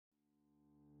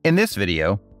In this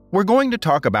video, we're going to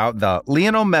talk about the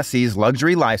Lionel Messi's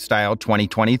Luxury Lifestyle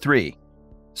 2023.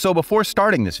 So before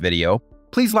starting this video,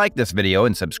 please like this video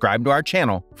and subscribe to our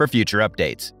channel for future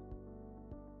updates.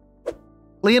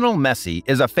 Lionel Messi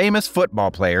is a famous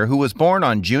football player who was born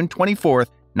on June 24,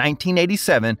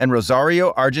 1987 in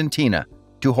Rosario, Argentina,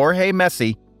 to Jorge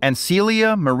Messi and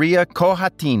Celia Maria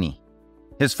Cohatini.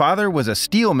 His father was a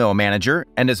steel mill manager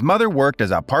and his mother worked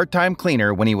as a part-time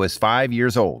cleaner when he was 5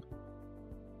 years old.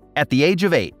 At the age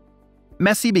of 8,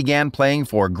 Messi began playing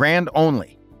for Grandeur,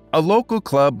 a local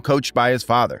club coached by his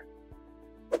father.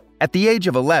 At the age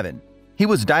of 11, he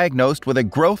was diagnosed with a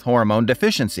growth hormone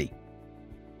deficiency.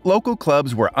 Local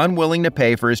clubs were unwilling to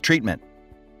pay for his treatment.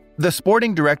 The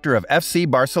sporting director of FC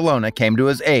Barcelona came to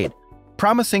his aid,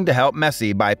 promising to help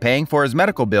Messi by paying for his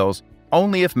medical bills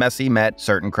only if Messi met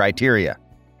certain criteria.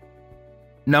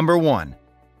 Number 1.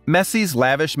 Messi's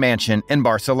lavish mansion in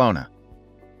Barcelona.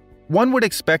 One would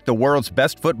expect the world's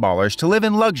best footballers to live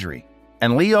in luxury,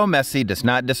 and Leo Messi does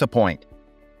not disappoint.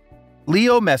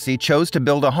 Leo Messi chose to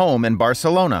build a home in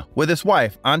Barcelona with his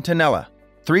wife Antonella,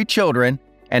 3 children,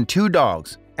 and 2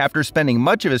 dogs after spending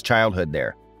much of his childhood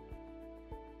there.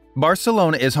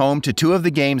 Barcelona is home to 2 of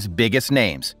the game's biggest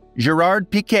names, Gerard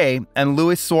Piqué and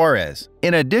Luis Suarez,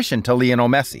 in addition to Lionel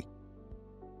Messi.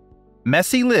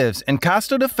 Messi lives in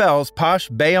Costa de Fel's posh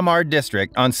Belllamar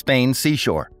district on Spain's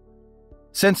seashore.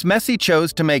 Since Messi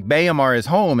chose to make Belllamar his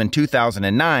home in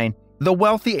 2009, the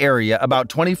wealthy area about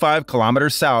 25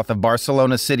 kilometers south of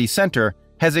Barcelona's city center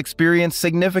has experienced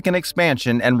significant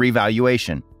expansion and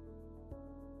revaluation.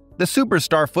 The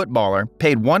superstar footballer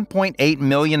paid $1.8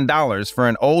 million for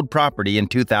an old property in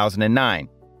 2009.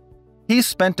 He's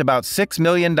spent about $6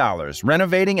 million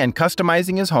renovating and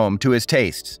customizing his home to his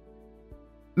tastes.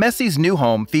 Messi's new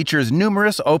home features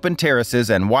numerous open terraces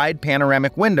and wide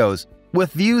panoramic windows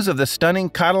with views of the stunning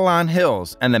Catalan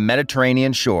hills and the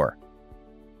Mediterranean shore.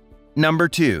 Number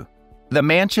 2. The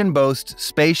mansion boasts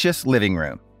spacious living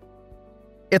room.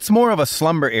 It's more of a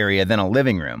slumber area than a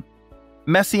living room.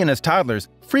 Messi and his toddlers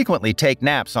frequently take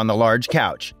naps on the large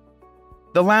couch.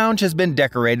 The lounge has been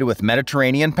decorated with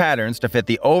Mediterranean patterns to fit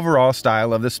the overall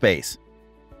style of the space.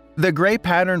 The gray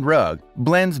patterned rug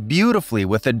blends beautifully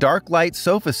with the dark light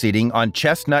sofa seating on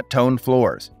chestnut-toned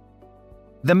floors.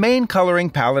 The main coloring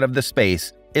palette of the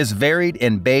space is varied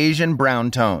in beige and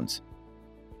brown tones.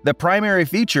 The primary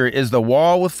feature is the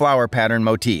wall with flower pattern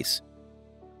motifs.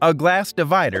 A glass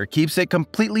divider keeps it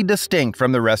completely distinct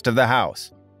from the rest of the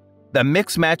house. The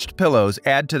mix-matched pillows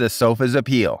add to the sofa's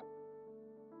appeal.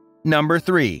 Number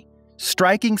 3.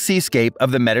 Striking seascape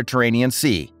of the Mediterranean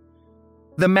Sea.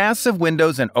 The massive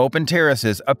windows and open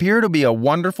terraces appear to be a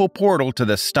wonderful portal to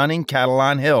the stunning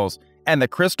Catalan hills and the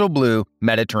crystal blue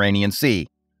Mediterranean Sea.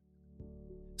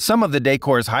 Some of the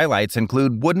decor's highlights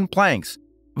include wooden planks,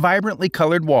 vibrantly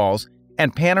colored walls,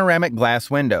 and panoramic glass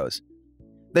windows.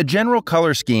 The general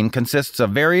color scheme consists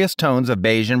of various tones of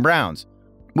beige and browns,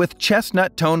 with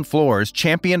chestnut-toned floors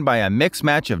championed by a mixed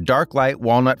match of dark light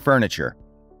walnut furniture.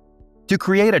 To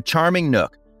create a charming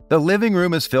nook, the living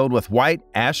room is filled with white,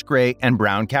 ash gray, and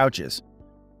brown couches.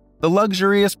 The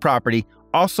luxurious property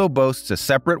also boasts a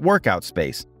separate workout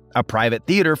space, a private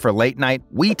theater for late-night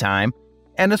we time,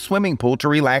 and a swimming pool to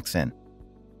relax in.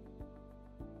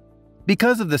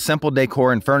 Because of the simple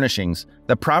decor and furnishings,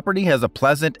 the property has a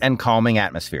pleasant and calming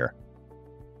atmosphere.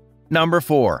 Number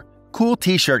 4. Cool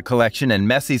t-shirt collection in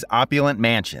Messi's opulent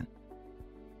mansion.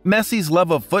 Messi's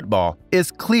love of football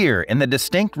is clear in the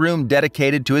distinct room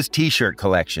dedicated to his t-shirt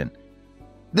collection.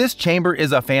 This chamber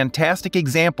is a fantastic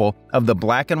example of the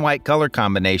black and white color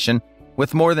combination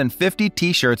with more than 50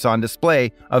 t-shirts on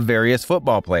display of various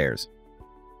football players.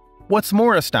 What's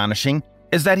more astonishing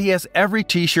is that he has every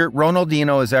t-shirt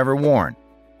Ronaldinho has ever worn.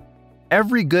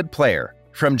 Every good player,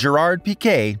 from Gerard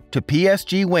Piqué to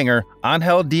PSG winger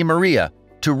Angel Di Maria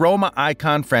to Roma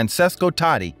icon Francesco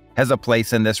Totti, has a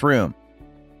place in this room.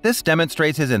 This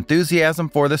demonstrates his enthusiasm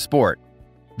for the sport.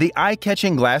 The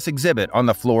eye-catching glass exhibit on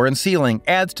the floor and ceiling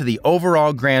adds to the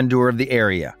overall grandeur of the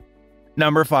area.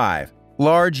 Number 5.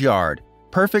 Large yard,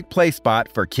 perfect play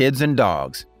spot for kids and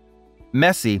dogs.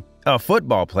 Messi, a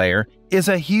football player, is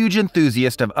a huge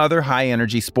enthusiast of other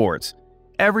high-energy sports.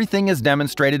 Everything is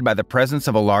demonstrated by the presence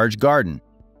of a large garden.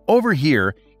 Over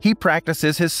here, he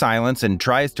practices his silence and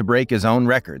tries to break his own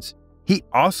records. He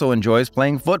also enjoys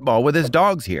playing football with his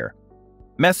dogs here.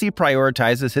 Messi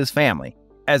prioritizes his family,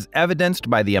 as evidenced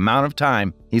by the amount of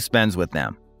time he spends with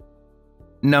them.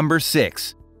 Number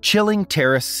 6. Chilling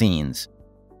terrace scenes.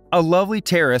 A lovely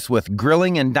terrace with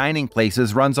grilling and dining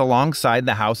places runs alongside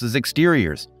the house's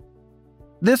exteriors.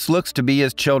 This looks to be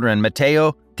his children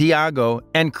Mateo, Tiago,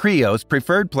 and Creo's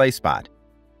preferred play spot.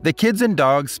 The kids and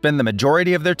dogs spend the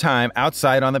majority of their time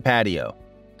outside on the patio.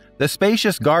 The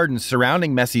spacious garden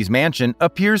surrounding Messi's mansion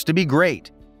appears to be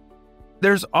great.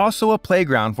 There's also a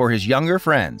playground for his younger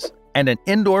friends and an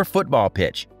indoor football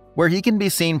pitch where he can be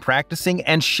seen practicing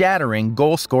and shattering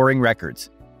goal-scoring records.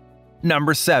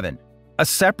 Number 7. A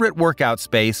separate workout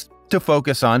space to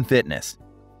focus on fitness.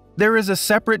 There is a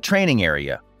separate training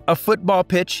area, a football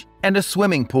pitch, and a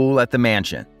swimming pool at the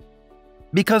mansion.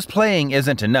 Because playing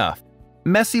isn't enough,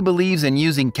 Messi believes in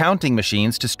using counting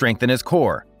machines to strengthen his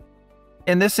core.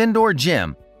 In this indoor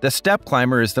gym, the step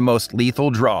climber is the most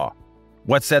lethal draw.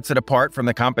 What sets it apart from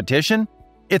the competition?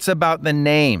 It's about the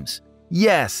names.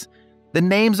 Yes, the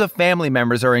names of family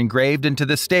members are engraved into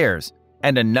the stairs,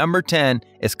 and a number 10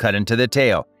 is cut into the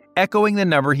tail, echoing the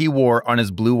number he wore on his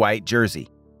blue-white jersey.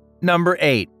 Number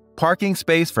 8. Parking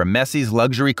space for Messi's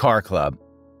luxury car club.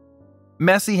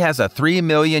 Messi has a 3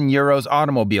 million euros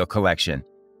automobile collection.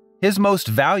 His most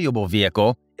valuable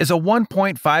vehicle is a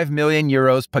 1.5 million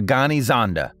euros Pagani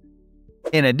Zonda.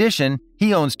 In addition,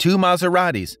 he owns 2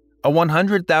 Maseratis, a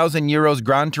 100,000 euros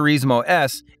Gran Turismo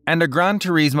S, and a Gran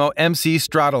Turismo MC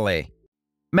Stradale.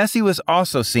 Messi was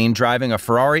also seen driving a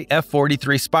Ferrari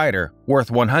F43 Spider worth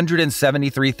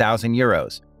 173,000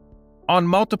 euros. On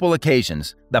multiple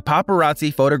occasions, the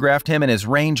paparazzi photographed him in his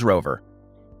Range Rover.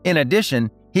 In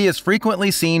addition, he is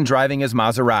frequently seen driving his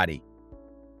Maserati.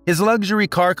 His luxury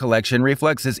car collection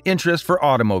reflects his interest for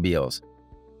automobiles.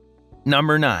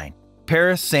 Number 9.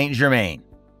 Paris Saint-Germain.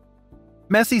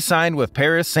 Messi signed with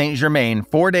Paris Saint-Germain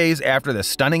 4 days after the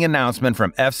stunning announcement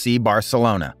from FC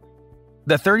Barcelona.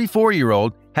 The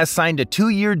 34-year-old has signed a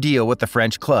 2-year deal with the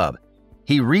French club.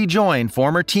 He rejoined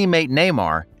former teammate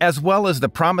Neymar as well as the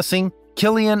promising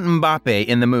Kylian Mbappe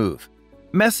in the move.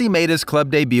 Messi made his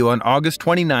club debut on August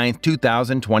 29,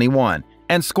 2021,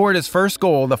 and scored his first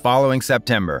goal the following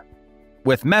September.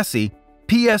 With Messi,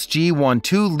 PSG won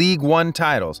 2 League One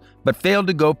titles, but failed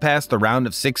to go past the round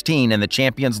of 16 in the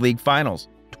Champions League finals,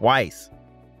 twice.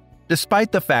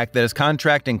 Despite the fact that his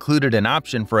contract included an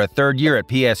option for a 3rd year at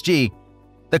PSG,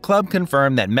 the club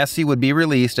confirmed that Messi would be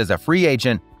released as a free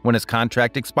agent when his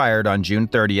contract expired on June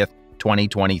 30,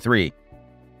 2023.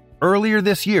 Earlier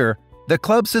this year, the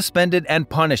club suspended and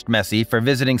punished Messi for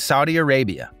visiting Saudi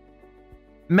Arabia.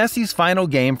 Messi's final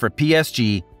game for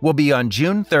PSG will be on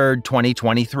June 3,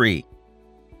 2023.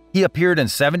 He appeared in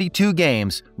 72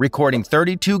 games, recording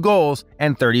 32 goals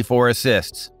and 34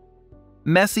 assists.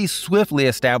 Messi swiftly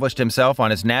established himself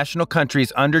on his national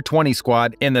country's under-20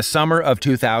 squad in the summer of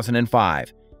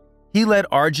 2005. He led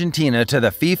Argentina to the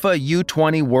FIFA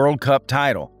U20 World Cup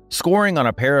title, scoring on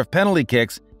a pair of penalty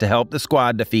kicks to help the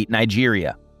squad defeat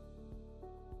Nigeria.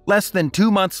 Less than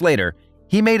 2 months later,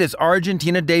 he made his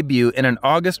Argentina debut in an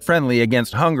August friendly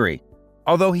against Hungary,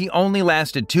 although he only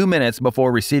lasted 2 minutes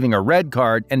before receiving a red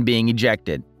card and being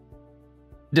ejected.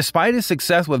 Despite his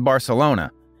success with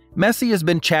Barcelona, Messi has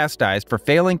been chastised for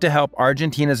failing to help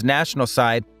Argentina's national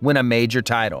side win a major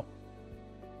title.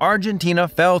 Argentina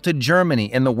fell to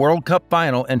Germany in the World Cup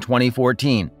final in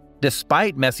 2014,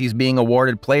 despite Messi's being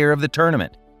awarded Player of the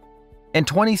Tournament. In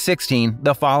 2016,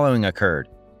 the following occurred.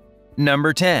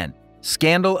 Number 10.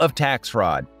 Scandal of tax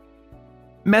fraud.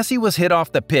 Messi was hit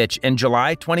off the pitch in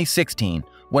July 2016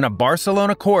 when a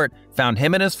Barcelona court found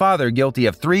him and his father guilty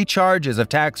of 3 charges of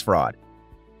tax fraud.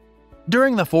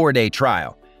 During the 4-day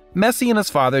trial, Messi and his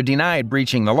father denied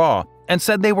breaching the law and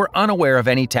said they were unaware of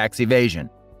any tax evasion.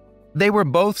 They were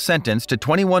both sentenced to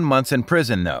 21 months in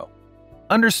prison, though.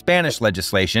 Under Spanish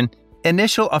legislation,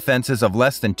 initial offenses of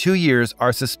less than 2 years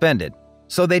are suspended,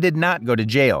 so they did not go to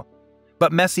jail.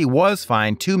 But Messi was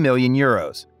fined 2 million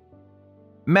euros.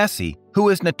 Messi, who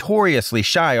is notoriously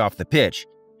shy off the pitch,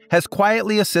 has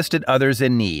quietly assisted others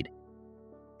in need.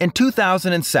 In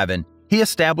 2007, he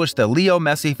established the Leo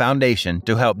Messi Foundation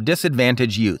to help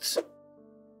disadvantaged youths.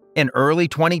 In early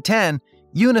 2010,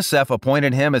 UNICEF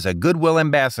appointed him as a Goodwill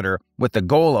Ambassador with the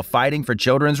goal of fighting for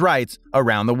children's rights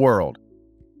around the world.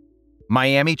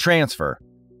 Miami transfer.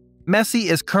 Messi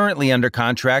is currently under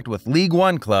contract with League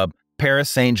One club Paris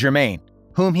Saint-Germain,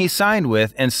 whom he signed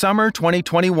with in summer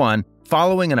 2021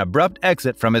 following an abrupt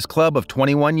exit from his club of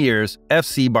 21 years,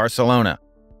 FC Barcelona.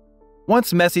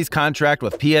 Once Messi's contract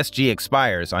with PSG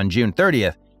expires on June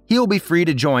 30th, he will be free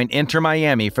to join Inter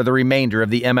Miami for the remainder of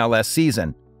the MLS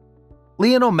season.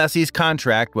 Lionel Messi's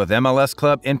contract with MLS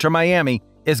club Inter Miami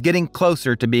is getting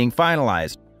closer to being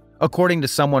finalized, according to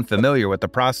someone familiar with the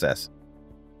process.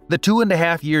 The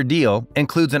 2.5-year deal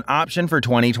includes an option for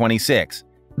 2026.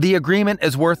 The agreement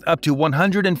is worth up to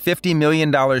 $150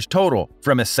 million total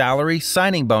from his salary,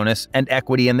 signing bonus, and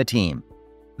equity in the team.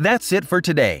 That's it for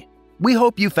today. We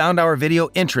hope you found our video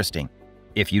interesting.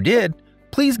 If you did,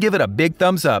 please give it a big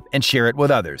thumbs up and share it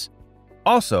with others.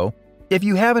 Also, if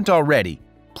you haven't already,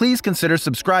 please consider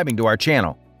subscribing to our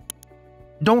channel.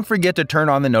 Don't forget to turn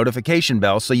on the notification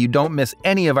bell so you don't miss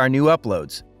any of our new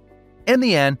uploads. In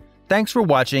the end, thanks for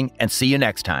watching and see you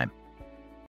next time.